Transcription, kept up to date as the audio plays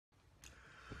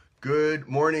Good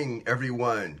morning,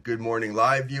 everyone. Good morning,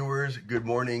 live viewers. Good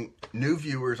morning, new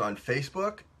viewers on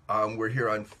Facebook. We're here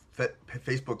on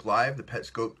Facebook Live. The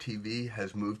Petscope TV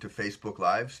has moved to Facebook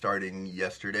Live starting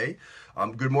yesterday.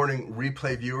 Good morning,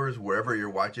 replay viewers, wherever you're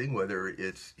watching, whether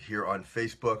it's here on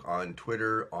Facebook, on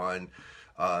Twitter, on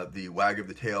the WAG of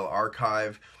the Tale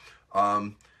archive.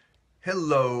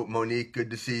 Hello, Monique.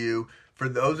 Good to see you. For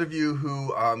those of you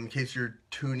who, in case you're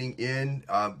tuning in,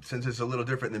 since it's a little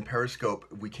different than Periscope,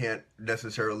 we can't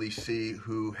necessarily see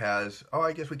who has,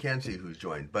 I guess we can see who's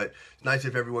joined, but it's nice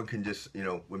if everyone can just,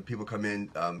 when people come in,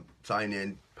 sign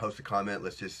in, post a comment,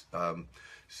 let's just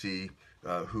see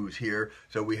who's here.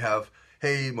 So we have,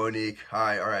 hey, Monique,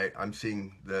 hi, all right, all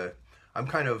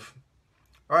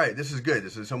right, this is good.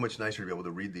 This is so much nicer to be able to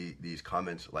read these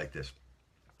comments like this.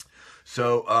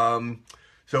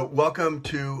 So welcome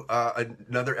to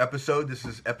another episode. This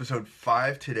is episode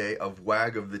 5 today of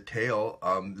WAG of the Tale.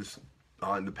 This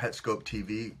on the Petscope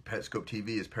TV. Petscope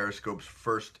TV is Periscope's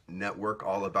first network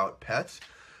all about pets.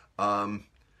 So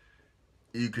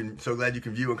glad you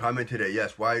can view and comment today.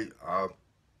 Yes, why?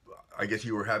 I guess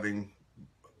you were having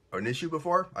an issue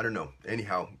before. I don't know.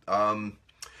 Anyhow,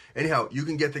 you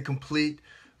can get the complete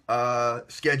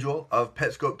schedule of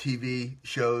Petscope TV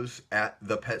shows at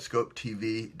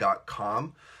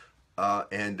thepetscopetv.com,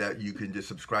 and you can just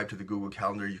subscribe to the Google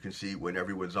Calendar. You can see when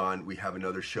everyone's on. We have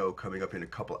another show coming up in a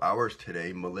couple hours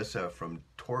today. Melissa from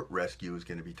Tort Rescue is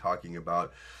going to be talking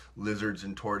about lizards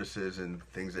and tortoises and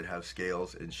things that have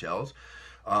scales and shells.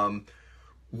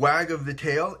 WAG of the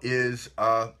Tale is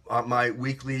my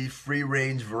weekly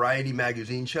free-range variety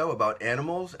magazine show about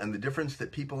animals and the difference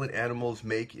that people and animals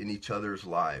make in each other's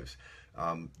lives.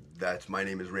 My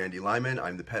name is Randy Lyman.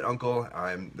 I'm the pet uncle.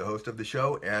 I'm the host of the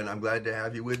show, and I'm glad to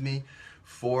have you with me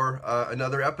for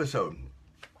another episode.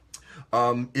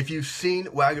 If you've seen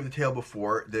WAG of the Tale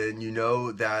before, then you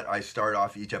know that I start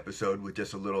off each episode with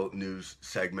just a little news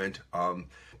segment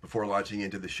before launching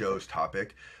into the show's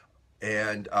topic.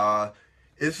 And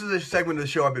this is a segment of the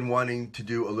show I've been wanting to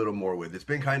do a little more with. It's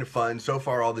been kind of fun. So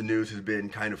far, all the news has been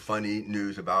kind of funny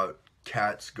news about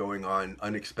cats going on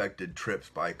unexpected trips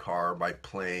by car, by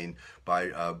plane,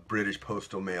 by British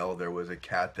postal mail. There was a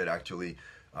cat that actually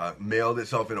mailed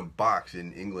itself in a box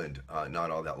in England not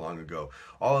all that long ago.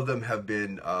 All of them have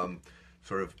been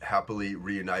sort of happily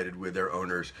reunited with their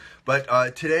owners.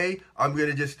 But today, I'm going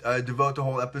to just devote the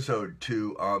whole episode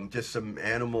to just some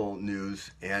animal news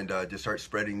and just start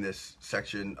spreading this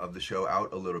section of the show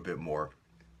out a little bit more.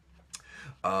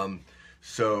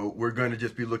 So we're going to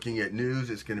just be looking at news.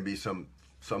 It's going to be some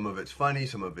of it's funny,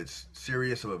 some of it's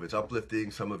serious, some of it's uplifting,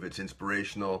 some of it's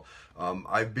inspirational.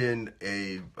 I've been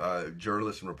a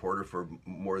journalist and reporter for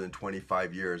more than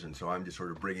 25 years, and so I'm just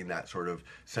sort of bringing that sort of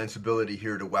sensibility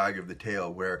here to WAG of the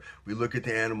Tale, where we look at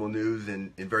the animal news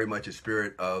in very much a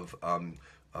spirit of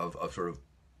sort of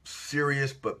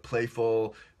serious but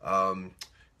playful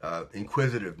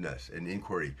inquisitiveness and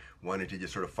inquiry, wanting to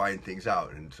just sort of find things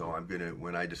out. And so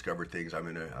when I discover things, I'm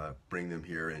gonna bring them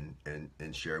here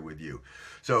and share with you.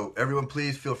 So everyone,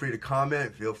 please feel free to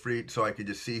comment. Feel free so I can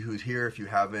just see who's here. If you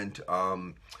haven't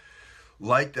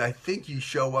liked, I think you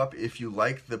show up if you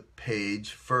like the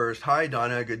page first. Hi,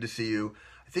 Donna. Good to see you.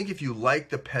 I think if you like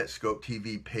the Petscope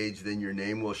TV page, then your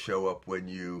name will show up when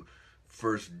you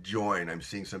first join. I'm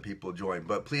seeing some people join,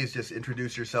 but please just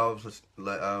introduce yourselves.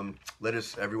 Let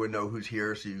everyone know who's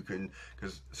here, so you can,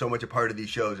 because so much a part of these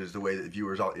shows is the way that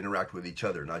viewers all interact with each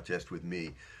other, not just with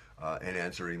me, and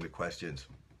answering the questions.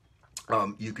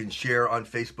 You can share on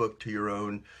Facebook to your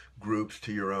own groups,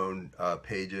 to your own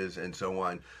pages, and so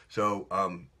on. So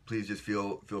please just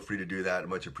feel free to do that. I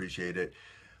much appreciate it.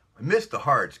 I missed the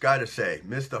hearts, gotta say,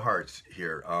 missed the hearts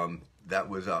here. That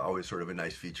was always sort of a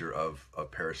nice feature of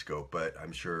Periscope, but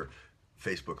I'm sure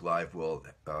Facebook Live will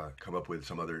come up with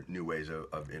some other new ways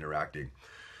of interacting.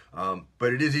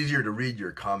 But it is easier to read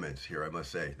your comments here, I must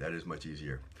say. That is much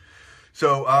easier.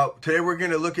 So today we're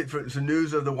going to look at some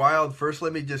news of the wild. First,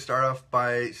 let me just start off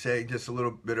by saying just a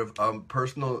little bit of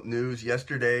personal news.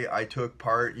 Yesterday, I took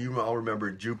part, you all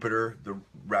remember Jupiter, the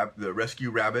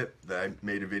rescue rabbit that I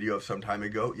made a video of some time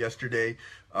ago. Yesterday,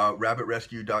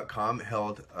 rabbitrescue.com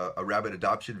held a rabbit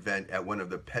adoption event at one of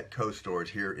the Petco stores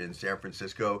here in San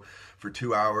Francisco for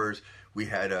 2 hours. We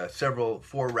had 4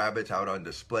 rabbits out on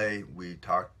display. We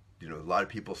talked, a lot of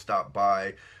people stopped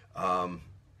by.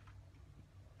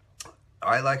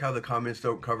 I like how the comments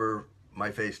don't cover my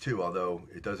face too, although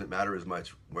it doesn't matter as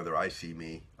much whether I see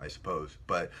me, I suppose.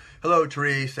 But hello,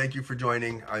 Therese. Thank you for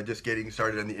joining. I'm just getting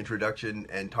started on the introduction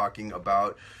and talking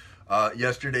about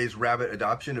yesterday's rabbit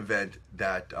adoption event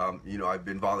that, I've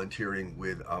been volunteering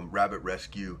with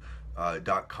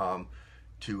rabbitrescue.com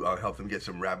to help them get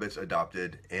some rabbits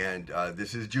adopted. And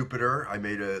this is Jupiter. I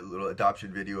made a little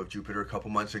adoption video of Jupiter a couple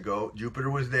months ago.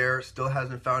 Jupiter was there, still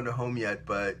hasn't found a home yet,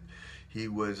 but he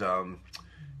was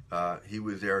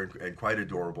there and quite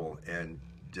adorable, and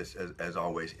just as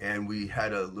always. And we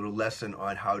had a little lesson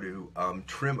on how to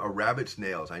trim a rabbit's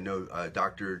nails. I know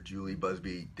Dr. Julie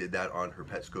Busby did that on her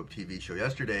Petscope TV show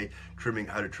yesterday,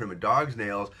 how to trim a dog's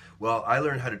nails. Well, I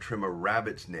learned how to trim a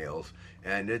rabbit's nails,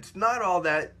 and it's not all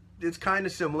that. It's kind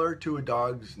of similar to a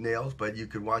dog's nails, but you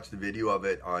can watch the video of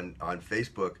it on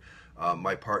Facebook.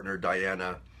 My partner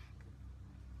Diana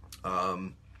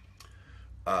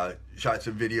shot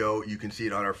some video. You can see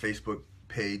it on our Facebook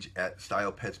page at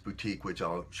Style Pets Boutique, which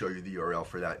I'll show you the URL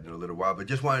for that in a little while. But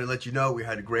just wanted to let you know we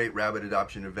had a great rabbit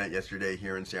adoption event yesterday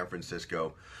here in San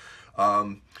Francisco.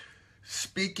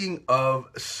 Speaking of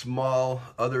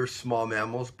other small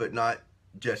mammals, but not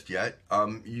just yet,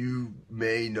 you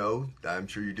may know, I'm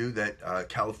sure you do, that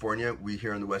California, we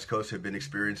here on the West Coast have been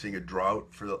experiencing a drought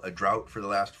for the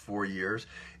last 4 years,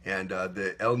 and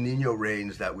the El Nino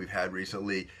rains that we've had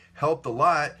recently helped a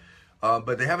lot.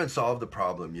 But they haven't solved the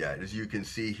problem yet. As you can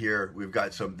see here, we've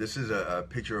got this is a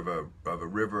picture of a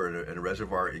river and a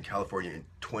reservoir in California in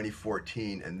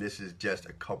 2014, and this is just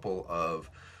a couple of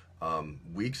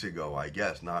weeks ago, I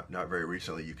guess, not very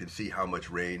recently. You can see how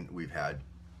much rain we've had.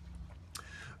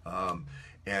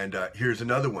 Here's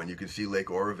another one. You can see Lake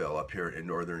Oroville up here in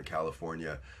Northern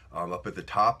California. Up at the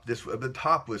top, the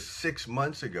top was 6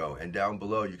 months ago, and down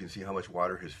below you can see how much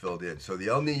water has filled in. So the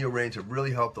El Nino rains have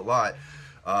really helped a lot.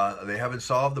 They haven't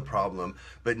solved the problem,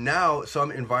 but now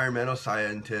some environmental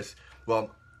scientists, well,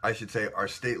 I should say our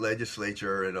state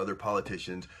legislature and other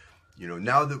politicians,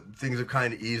 now that things have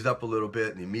kind of eased up a little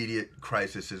bit and the immediate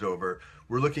crisis is over,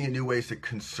 we're looking at new ways to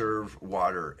conserve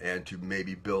water and to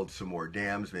maybe build some more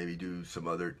dams, maybe do some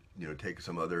other, take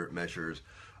some other measures.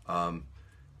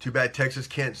 Too bad Texas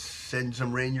can't send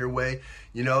some rain your way.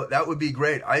 That would be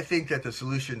great. I think that the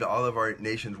solution to all of our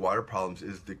nation's water problems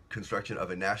is the construction of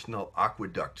a national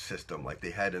aqueduct system like they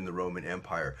had in the Roman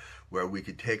Empire, where we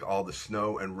could take all the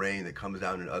snow and rain that comes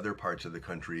down in other parts of the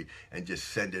country and just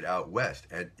send it out west.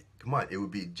 And come on, it would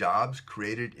be jobs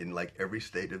created in like every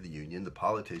state of the union. The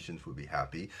politicians would be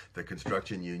happy. The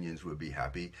construction unions would be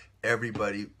happy.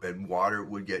 Everybody, and water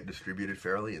would get distributed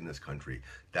fairly in this country.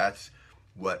 That's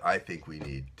what I think we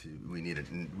need.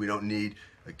 We don't need,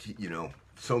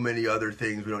 so many other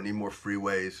things. We don't need more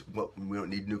freeways. We don't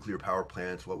need nuclear power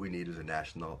plants. What we need is a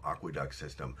national aqueduct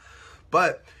system.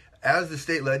 But as the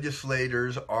state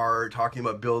legislators are talking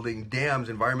about building dams,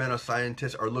 environmental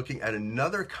scientists are looking at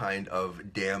another kind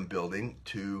of dam building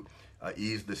to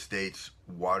ease the state's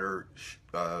water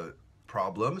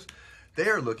problems. They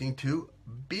are looking to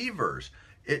beavers.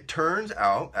 It turns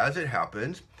out, as it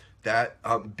happens, that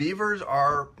beavers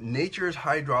are nature's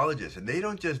hydrologists, and they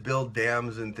don't just build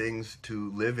dams and things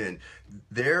to live in.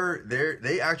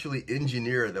 They actually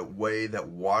engineer the way that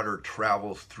water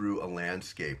travels through a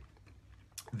landscape.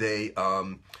 They,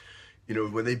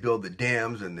 when they build the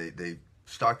dams and they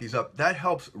stock these up, that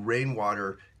helps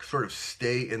rainwater sort of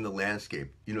stay in the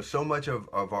landscape. So much of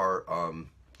our,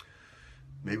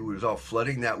 maybe it was all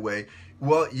flooding that way.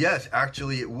 Well, yes,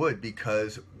 actually it would,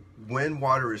 because when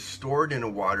water is stored in a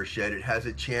watershed, it has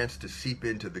a chance to seep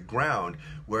into the ground,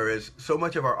 whereas so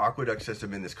much of our aqueduct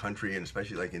system in this country, and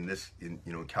especially like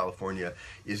in California,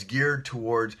 is geared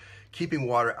towards keeping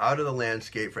water out of the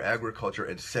landscape for agriculture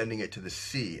and sending it to the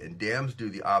sea. And dams do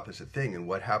the opposite thing. And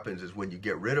what happens is when you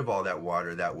get rid of all that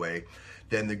water that way,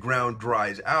 then the ground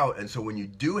dries out. And so when you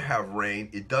do have rain,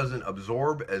 it doesn't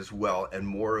absorb as well and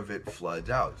more of it floods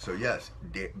out. So yes,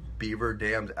 beaver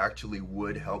dams actually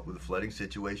would help with the flooding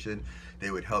situation.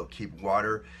 They would help keep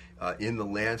water in the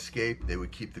landscape. They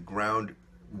would keep the ground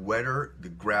wetter, the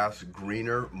grass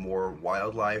greener, more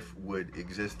wildlife would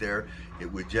exist there.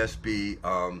 It would just be,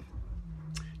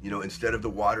 instead of the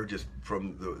water just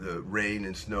from the rain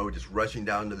and snow just rushing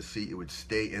down to the sea, it would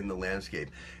stay in the landscape.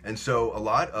 And so a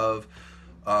lot of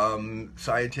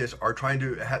scientists are trying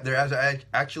to there's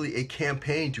actually a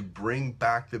campaign to bring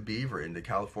back the beaver into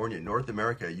California. North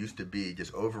America used to be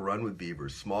just overrun with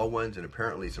beavers, small ones, and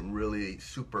apparently some really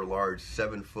super large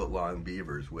 7-foot long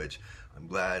beavers, which I'm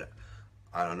glad.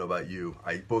 I don't know about you.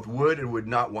 I both would and would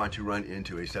not want to run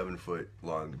into a 7-foot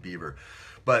long beaver.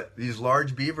 But these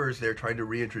large beavers, they're trying to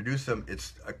reintroduce them.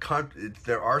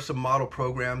 There are some model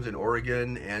programs in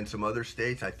Oregon and some other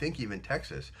states, I think even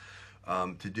Texas,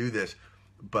 to do this.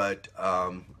 But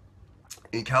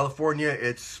in California,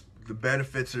 it's the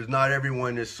benefits. Not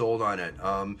everyone is sold on it.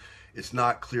 It's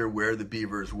not clear where the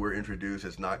beavers were introduced.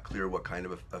 It's not clear what kind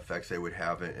of effects they would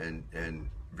have, and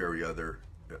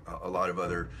a lot of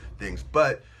other things.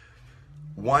 But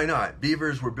why not?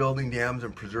 Beavers were building dams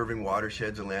and preserving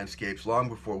watersheds and landscapes long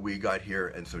before we got here,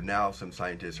 and so now some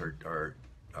scientists are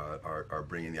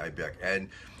bringing the ibex. And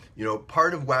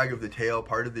part of Wag of the Tail,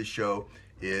 part of this show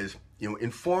is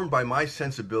informed by my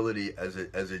sensibility as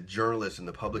a journalist in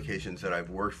the publications that I've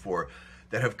worked for,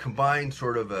 that have combined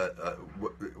sort of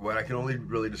what I can only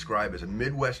really describe as a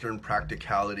Midwestern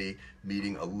practicality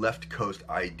meeting a left coast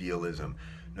idealism.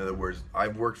 In other words,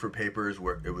 I've worked for papers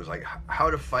where it was like how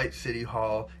to fight City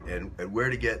Hall and where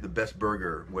to get the best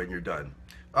burger when you're done.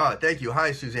 Thank you.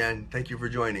 Hi, Suzanne. Thank you for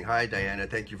joining. Hi, Diana.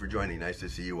 Thank you for joining. Nice to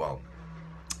see you all.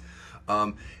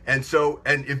 And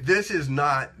if this is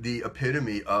not the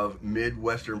epitome of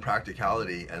Midwestern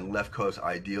practicality and left coast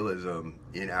idealism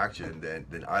in action,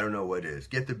 then I don't know what is.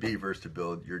 Get the beavers to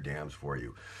build your dams for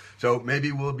you. So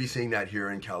maybe we'll be seeing that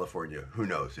here in California. Who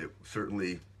knows? It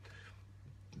certainly,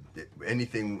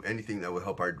 anything that will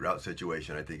help our drought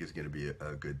situation, I think, is going to be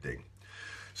a good thing.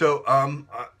 So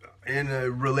in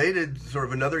a related sort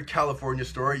of another California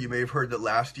story, you may have heard that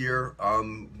last year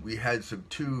we had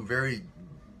two very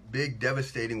big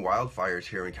devastating wildfires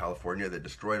here in California that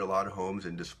destroyed a lot of homes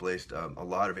and displaced a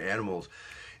lot of animals.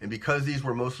 And because these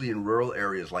were mostly in rural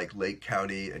areas like Lake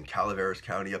County and Calaveras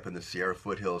County up in the Sierra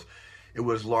foothills, it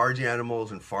was large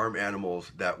animals and farm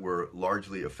animals that were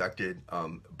largely affected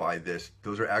by this.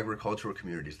 Those are agricultural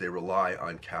communities. They rely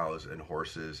on cows and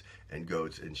horses and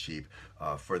goats and sheep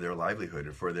for their livelihood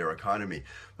and for their economy.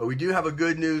 But we do have a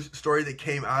good news story that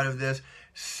came out of this.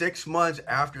 6 months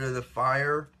after the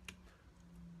fire,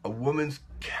 a woman's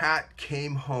cat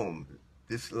came home.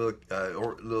 This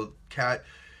little cat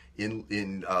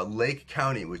in Lake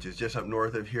County, which is just up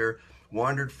north of here,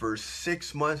 wandered for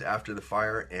 6 months after the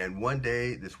fire. And one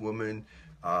day, this woman,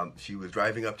 she was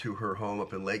driving up to her home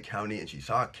up in Lake County, and she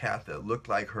saw a cat that looked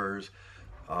like hers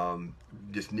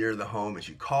just near the home, and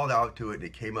she called out to it, and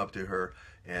it came up to her.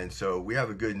 And so we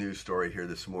have a good news story here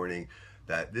this morning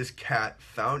that this cat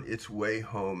found its way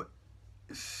home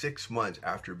 6 months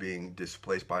after being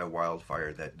displaced by a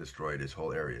wildfire that destroyed his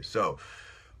whole area. So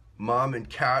mom and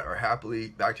cat are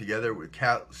happily back together.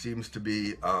 Cat seems to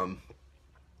be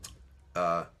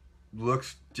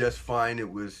looks just fine. It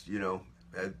was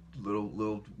a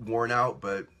little worn out,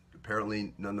 but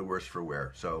apparently none the worse for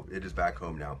wear. So it is back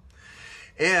home now.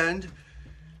 And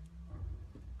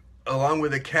along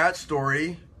with a cat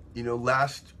story,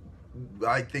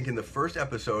 I think in the first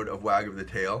episode of Wag of the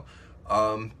Tail,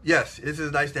 yes, it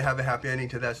is nice to have a happy ending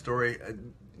to that story.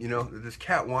 This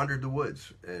cat wandered the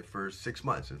woods for 6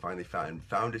 months and finally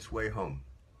found its way home.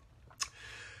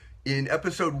 In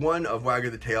episode 1 of Wag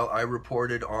of the Tail, I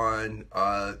reported on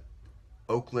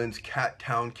Oakland's Cat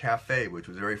Town Cafe, which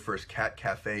was the very first cat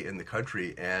cafe in the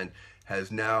country, and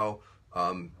has now,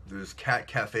 there's cat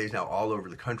cafes now all over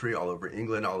the country, all over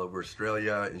England, all over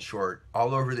Australia, in short,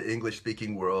 all over the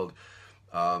English-speaking world.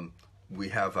 We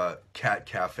have cat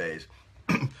cafes.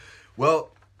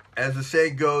 Well, as the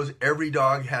saying goes, every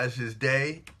dog has his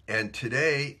day, and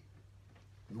today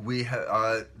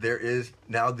there is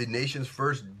now the nation's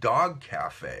first dog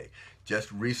cafe,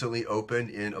 just recently opened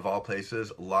in, of all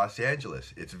places, Los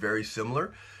Angeles. It's very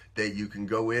similar. That you can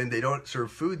go in. They don't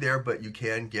serve food there, but you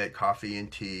can get coffee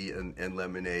and tea and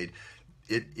lemonade.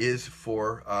 It is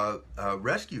for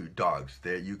rescue dogs.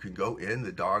 That you can go in.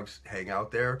 The dogs hang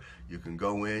out there. You can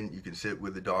go in. You can sit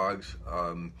with the dogs.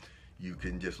 You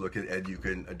can just look at, and you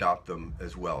can adopt them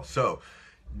as well. So,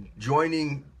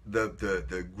 joining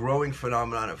the growing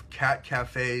phenomenon of cat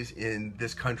cafes in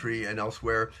this country and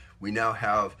elsewhere, we now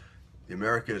have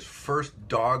America's first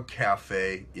dog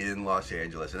cafe in Los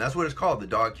Angeles, and that's what it's called, the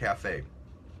Dog Cafe.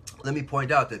 Let me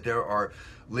point out that there are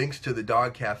links to the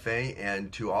Dog Cafe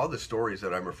and to all the stories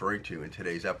that I'm referring to in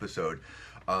today's episode.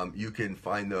 You can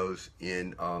find those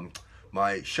in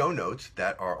my show notes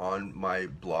that are on my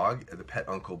blog, the Pet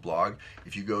Uncle blog.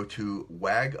 If you go to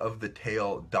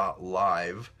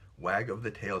WagOfTheTale.live,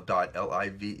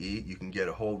 WagOfTheTale.live, you can get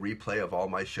a whole replay of all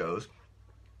my shows.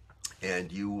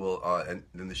 And you will, and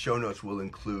then the show notes will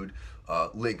include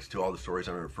links to all the stories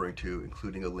I'm referring to,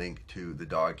 including a link to the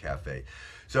Dog Cafe.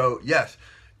 So yes,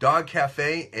 Dog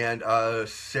Cafe, and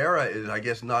Sarah is, I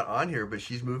guess, not on here, but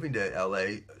she's moving to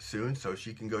LA soon, so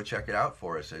she can go check it out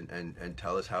for us and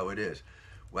tell us how it is.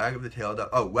 Wag of the Tale.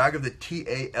 Oh, Wag of the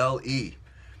Tale.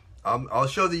 I'll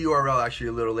show the URL actually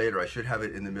a little later. I should have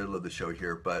it in the middle of the show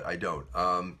here, but I don't.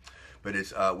 But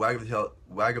it's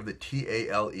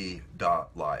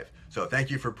WagOfTheTale.live. So thank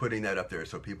you for putting that up there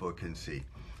so people can see.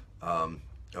 Oh,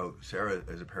 Sarah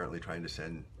is apparently trying to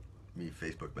send me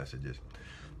Facebook messages.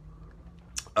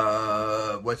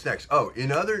 What's next? Oh,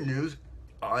 in other news,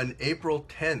 on April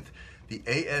 10th, The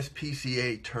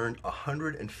ASPCA turned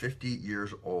 150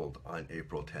 years old on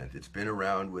April 10th. It's been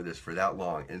around with us for that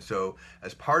long. And so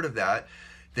as part of that,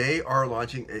 they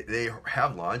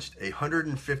have launched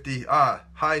 150,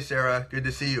 hi Sarah, good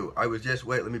to see you.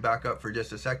 Wait, let me back up for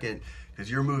just a second, because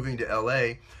you're moving to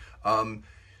LA.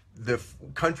 The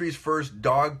country's first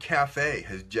dog cafe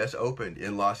has just opened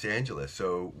in Los Angeles,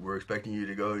 so we're expecting you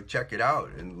to go check it out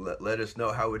and let us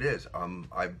know how it is.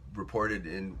 I reported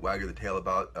in Wag of the Tale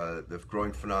about the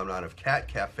growing phenomenon of cat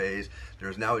cafes.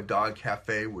 There's now a dog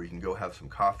cafe where you can go have some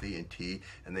coffee and tea,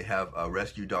 and they have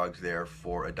rescue dogs there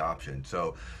for adoption.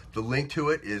 So the link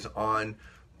to it is on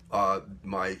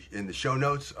in the show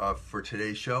notes for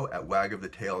today's show at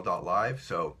WagOfTheTale.live.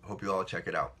 So hope you all check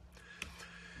it out.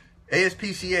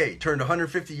 ASPCA turned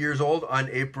 150 years old on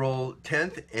April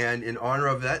 10th, and in honor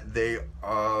of that, they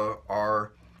have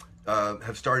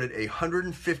started a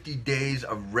 150 days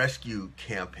of rescue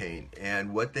campaign.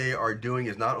 And what they are doing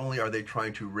is, not only are they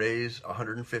trying to raise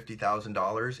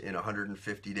 $150,000 in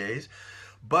 150 days,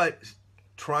 but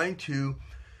trying to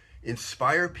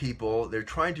inspire people. They're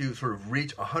trying to sort of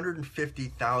reach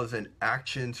 150,000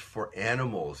 actions for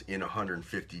animals in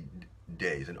 150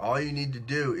 days. And all you need to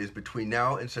do is, between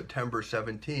now and September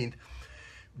 17th,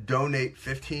 donate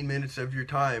 15 minutes of your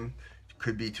time.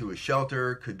 Could be to a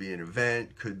shelter, could be an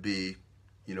event, could be,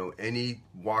 any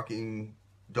walking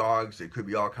dogs. It could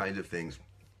be all kinds of things.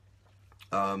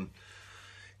 And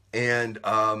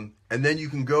then you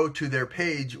can go to their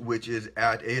page, which is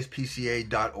at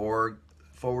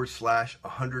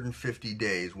aspca.org/150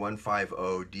 days,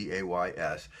 150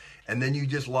 DAYS. And then you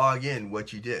just log in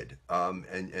what you did,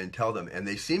 and tell them. And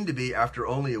they seem to be, after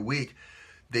only a week,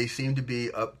 they seem to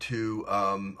be up to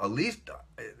at least,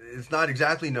 it's not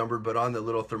exactly numbered, but on the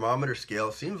little thermometer scale,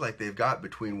 it seems like they've got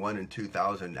between 1,000 and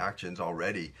 2,000 actions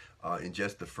already in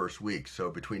just the first week. So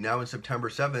between now and September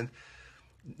 7th,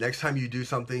 next time you do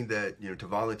something that, to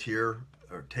volunteer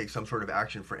or take some sort of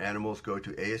action for animals, go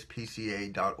to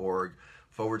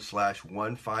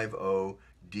aspca.org/150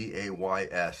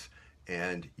 DAYS,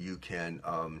 and you can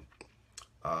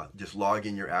just log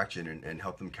in your action and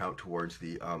help them count towards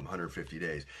the 150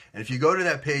 days. And if you go to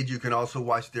that page, you can also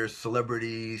watch their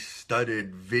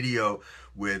celebrity-studded video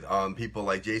with people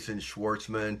like Jason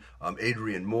Schwartzman,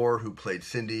 Adrienne Moore, who played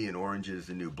Cindy in Orange is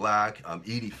the New Black,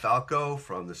 Edie Falco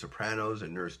from The Sopranos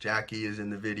and Nurse Jackie is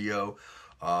in the video,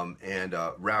 and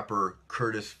rapper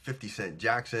Curtis 50 Cent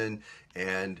Jackson,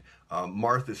 and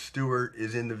Martha Stewart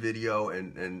is in the video,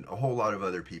 and a whole lot of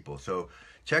other people. So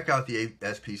check out the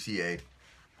SPCA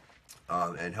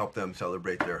and help them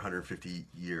celebrate their 150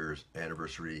 years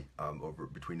anniversary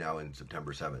between now and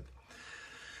September 7th.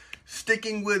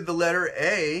 Sticking with the letter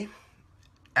A,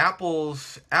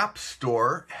 Apple's App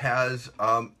Store has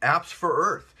Apps for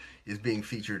Earth is being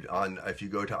featured on. If you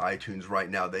go to iTunes right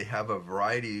now, they have a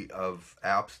variety of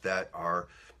apps that are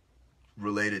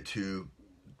related to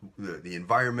the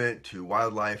environment, to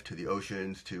wildlife, to the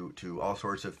oceans, to all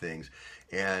sorts of things.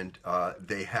 And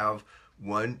they have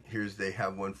one. They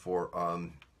have one for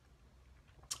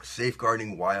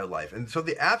safeguarding wildlife. And so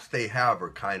the apps they have are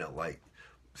kind of like,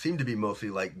 seem to be mostly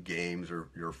like games or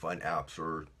your fun apps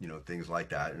or things like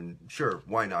that. And sure,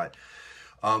 why not?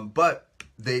 But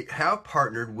they have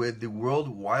partnered with the World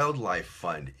Wildlife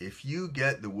Fund. If you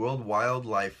get the World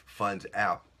Wildlife Fund's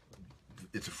app,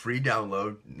 it's a free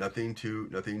download, nothing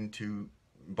to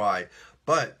buy.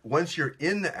 But once you're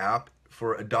in the app,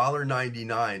 for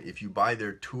 $1.99, if you buy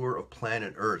their tour of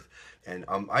planet Earth, and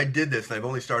I did this, and I've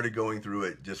only started going through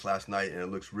it just last night, and it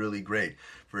looks really great.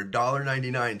 For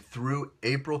 $1.99 through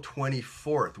April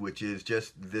 24th, which is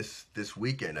just this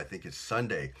weekend, I think it's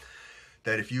Sunday,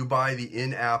 that if you buy the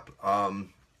in-app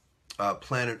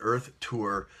Planet Earth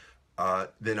tour,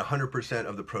 then 100%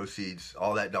 of the proceeds,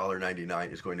 all that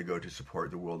 $1.99, is going to go to support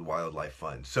the World Wildlife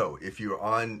Fund. So if you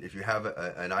have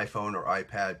an iPhone or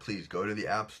iPad, please go to the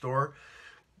App Store,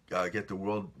 get the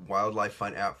World Wildlife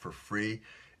Fund app for free,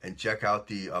 and check out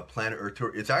the Planet Earth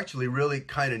tour. It's actually really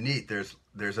kind of neat.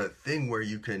 There's a thing where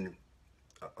you can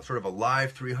sort of a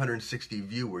live 360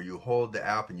 view where you hold the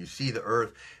app and you see the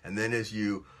Earth, and then as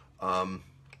you World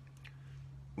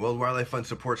Wildlife Fund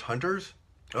supports hunters.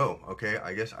 Oh, okay.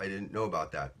 I guess I didn't know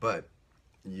about that. But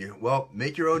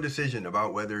make your own decision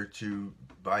about whether to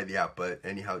buy the app. But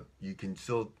anyhow, you can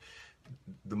still,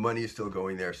 the money is still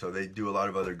going there. So they do a lot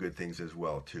of other good things as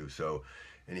well too. So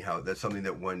anyhow, that's something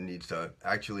that one needs to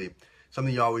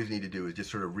something you always need to do is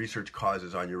just sort of research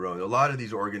causes on your own. A lot of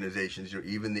these organizations,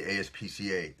 even the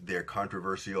ASPCA, they're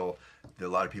controversial. A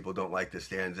lot of people don't like the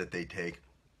stands that they take.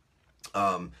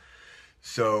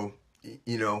 So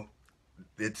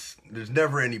there's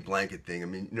never any blanket thing. I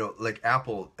mean, like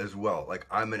Apple as well. Like,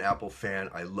 I'm an Apple fan.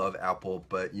 I love Apple,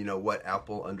 but you know what?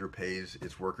 Apple underpays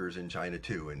its workers in China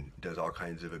too, and does all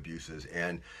kinds of abuses.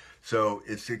 And so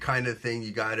it's the kind of thing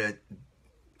you gotta.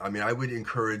 I mean, I would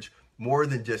encourage more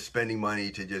than just spending money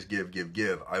to just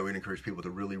give. I would encourage people to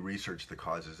really research the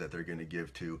causes that they're going to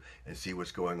give to and see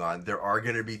what's going on. There are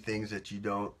going to be things that you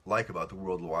don't like about the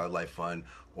World Wildlife Fund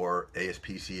or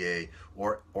ASPCA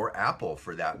or Apple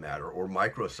for that matter, or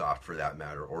Microsoft for that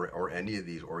matter, or any of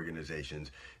these organizations.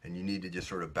 And you need to just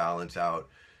sort of balance out,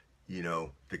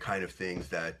 the kind of things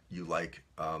that you like,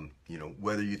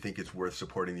 whether you think it's worth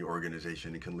supporting the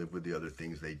organization and can live with the other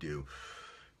things they do.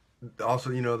 Also,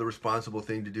 the responsible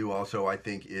thing to do also, I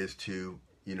think, is to,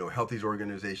 help these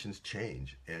organizations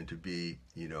change and to be,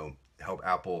 help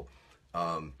Apple,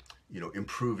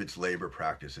 improve its labor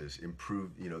practices,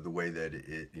 improve, the way that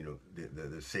it,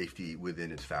 the safety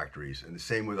within its factories. And the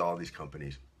same with all these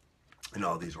companies and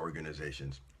all these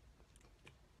organizations.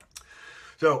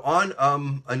 So on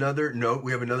another note,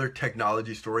 we have another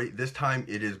technology story. This time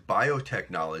it is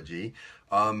biotechnology.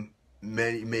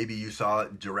 Maybe you saw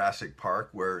Jurassic Park,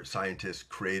 where scientists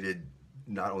created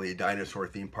not only a dinosaur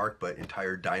theme park, but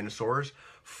entire dinosaurs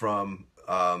from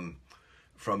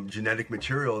genetic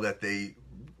material that they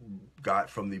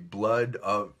got from the blood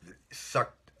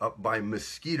sucked up by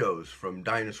mosquitoes from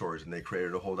dinosaurs, and they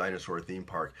created a whole dinosaur theme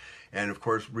park. And of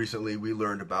course, recently we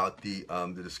learned about the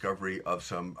discovery of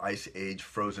some ice age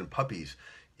frozen puppies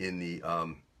in the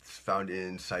found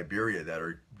in Siberia that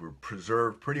were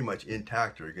preserved pretty much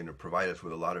intact, are going to provide us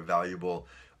with a lot of valuable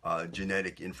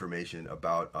genetic information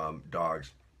about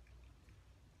dogs.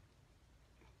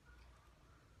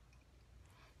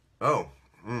 Oh,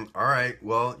 all right.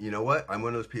 Well, you know what? I'm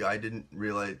one of those people. I didn't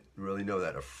really know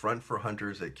that. A front for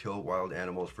hunters that kill wild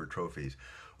animals for trophies.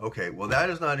 Okay, well, that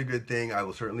is not a good thing. I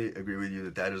will certainly agree with you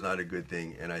that is not a good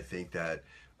thing, and I think that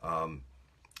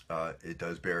it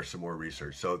does bear some more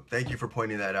research. So thank you for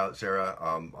pointing that out, Sarah.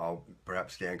 I'll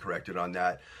perhaps stand corrected on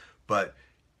that. But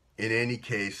in any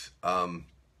case,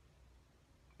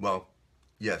 well,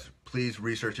 yes, please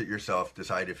research it yourself.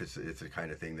 Decide if it's the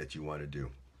kind of thing that you want to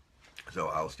do. So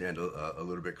I'll stand a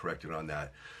little bit corrected on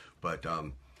that. But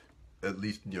at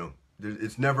least,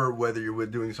 it's never, whether you're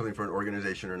doing something for an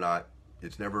organization or not,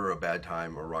 it's never a bad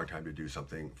time or wrong time to do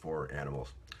something for animals.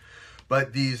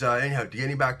 But these, anyhow,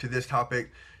 getting back to this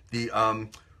topic, the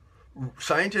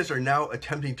scientists are now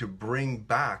attempting to bring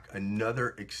back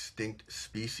another extinct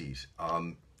species,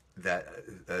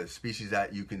 species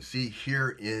that you can see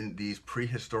here in these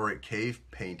prehistoric cave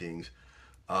paintings.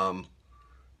 An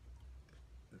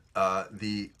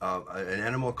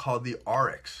animal called the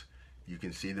oryx. You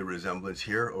can see the resemblance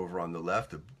here over on the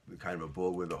left, kind of a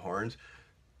bull with the horns.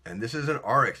 And this is an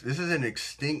oryx. This is an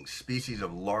extinct species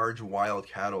of large wild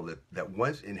cattle that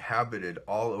once inhabited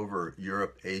all over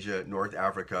Europe, Asia, North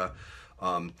Africa.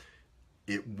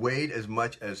 It weighed as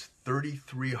much as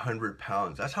 3,300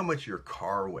 pounds. That's how much your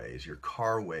car weighs. Your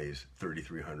car weighs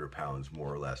 3,300 pounds,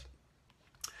 more or less.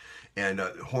 And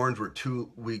horns were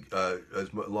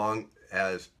as long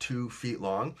as 2 feet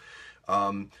long.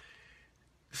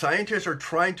 Scientists are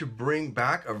trying to bring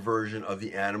back a version of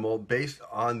the animal based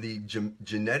on the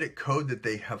genetic code that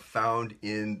they have found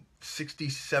in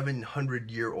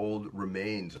 6,700-year-old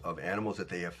remains of animals that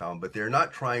they have found. But they're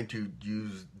not trying to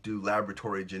do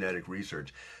laboratory genetic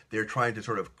research. They're trying to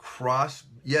sort of cross.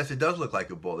 Yes, it does look like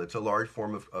a bull. It's a large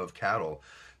form of cattle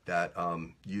that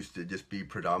used to just be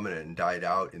predominant and died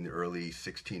out in the early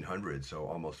 1600s, so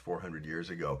almost 400 years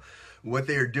ago. What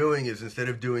they are doing is, instead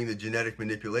of doing the genetic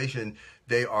manipulation,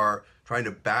 they are trying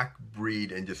to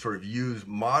backbreed and just sort of use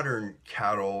modern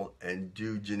cattle and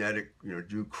do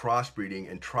do crossbreeding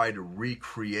and try to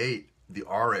recreate the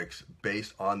oryx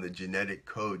based on the genetic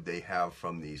code they have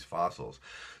from these fossils.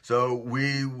 So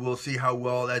we will see how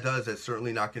well that does. That's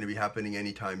certainly not going to be happening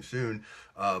anytime soon,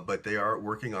 but they are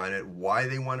working on it. Why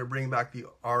they want to bring back the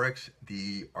oryx,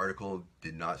 the article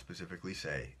did not specifically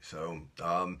say. So,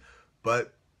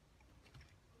 but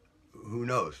who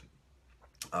knows?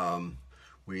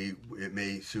 It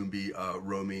may soon be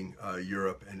roaming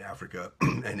Europe and Africa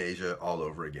and Asia all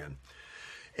over again.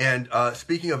 And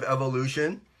speaking of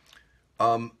evolution,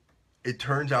 it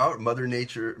turns out Mother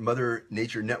Nature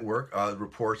Network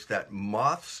reports that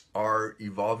moths are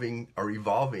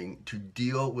evolving to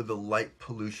deal with the light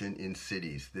pollution in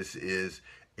cities. This is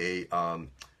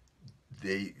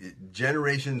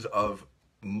generations of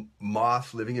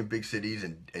moths living in big cities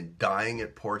and dying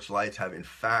at porch lights have in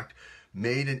fact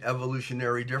made an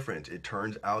evolutionary difference. It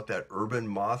turns out that urban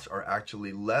moths are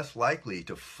actually less likely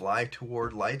to fly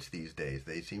toward lights these days.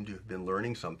 They seem to have been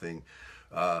learning something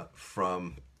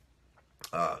from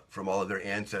all of their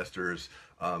ancestors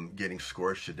getting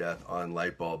scorched to death on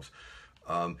light bulbs.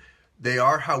 They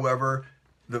are, however,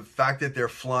 the fact that they're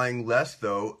flying less,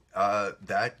 though,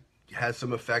 that has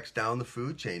some effects down the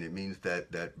food chain. It means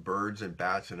that birds and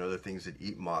bats and other things that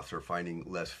eat moths are finding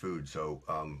less food. So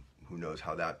who knows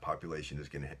how that population is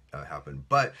going to happen.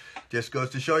 But just goes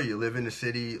to show you live in a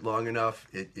city long enough,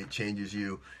 it changes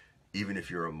you, even if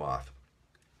you're a moth.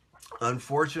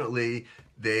 Unfortunately,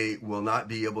 they will not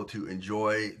be able to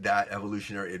enjoy that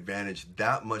evolutionary advantage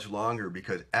that much longer,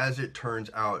 because as it turns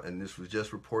out, and this was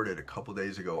just reported a couple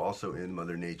days ago also in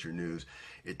Mother Nature News,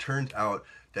 it turns out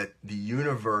that the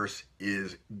universe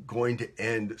is going to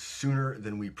end sooner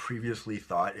than we previously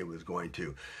thought it was going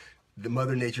to. The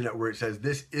Mother Nature Network says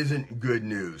this isn't good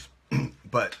news,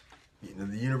 but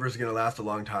the universe is going to last a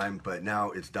long time, but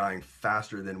now it's dying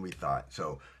faster than we thought.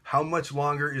 So how much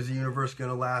longer is the universe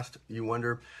going to last, you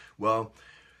wonder? Well,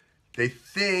 they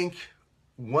think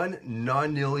 1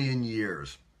 nonillion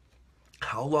years.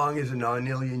 How long is a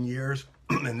nonillion years?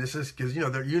 And this is because,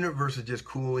 the universe is just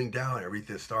cooling down.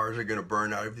 The stars are going to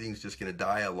burn out. Everything's just going to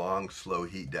die a long, slow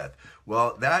heat death.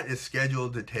 Well, that is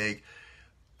scheduled to take,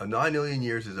 a nonillion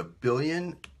years is 1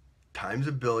 billion times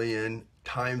 1 billion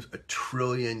times 1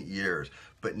 trillion years.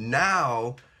 But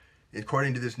now,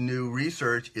 according to this new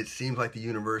research, it seems like the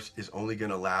universe is only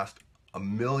going to last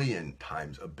 1 million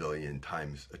times 1 billion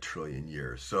times 1 trillion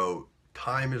years. So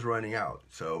time is running out.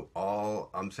 So all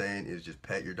I'm saying is just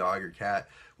pet your dog or cat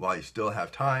while you still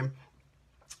have time,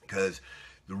 because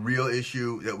the real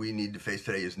issue that we need to face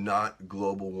today is not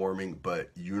global warming,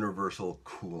 but universal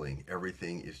cooling.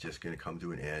 Everything is just going to come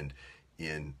to an end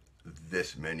in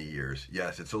this many years.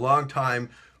 Yes, it's a long time,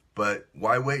 but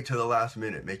why wait till the last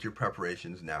minute? Make your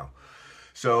preparations now.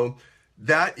 So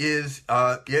that is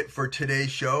it for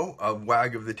today's show of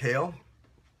Wag of the Tail.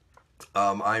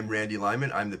 I'm Randy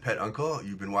Lyman. I'm the pet uncle.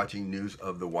 You've been watching News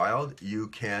of the Wild. You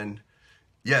can,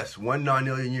 yes, 1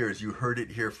 nonillion years. You heard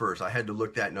it here first. I had to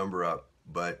look that number up,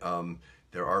 but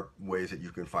there are ways that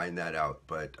you can find that out,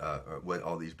 but what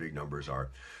all these big numbers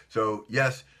are. So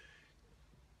yes,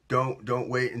 don't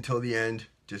wait until the end.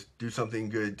 Just do something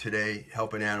good today.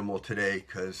 Help an animal today,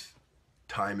 because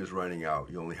time is running out.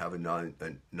 You only have a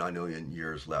nonillion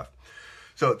years left.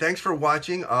 So thanks for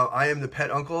watching. I am the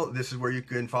Pet Uncle. This is where you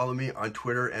can follow me on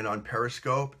Twitter and on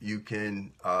Periscope. You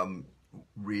can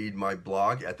read my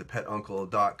blog at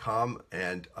thepetuncle.com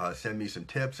and send me some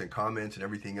tips and comments and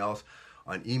everything else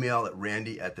on email at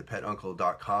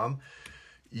randy@thepetuncle.com.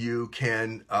 You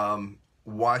can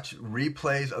watch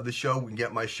replays of the show. We can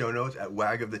get my show notes at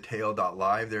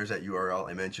WagOfTheTale.live. There's that URL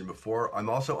I mentioned before. I'm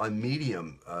also on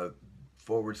Medium,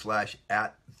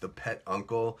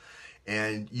 /@thepetuncle.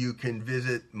 And you can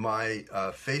visit my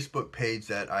Facebook page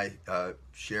that I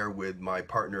share with my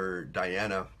partner,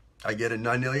 Diana. I get a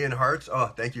nonillion hearts.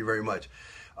 Oh, thank you very much.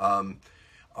 On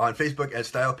Facebook at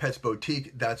Style Pets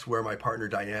Boutique, that's where my partner,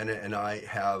 Diana, and I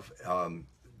have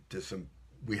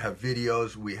we have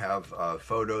videos, we have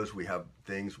photos, we have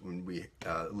things when we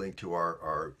link to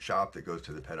our shop that goes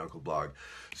to the Pet Uncle blog.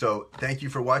 So thank you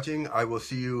for watching. I will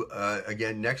see you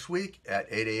again next week at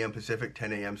 8 a.m. Pacific,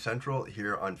 10 a.m. Central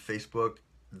here on Facebook,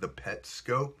 The Pet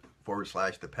Scope,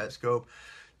 /The Pet Scope.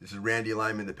 This is Randy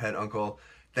Lyman, the Pet Uncle.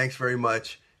 Thanks very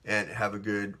much, and have a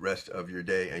good rest of your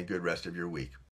day and good rest of your week.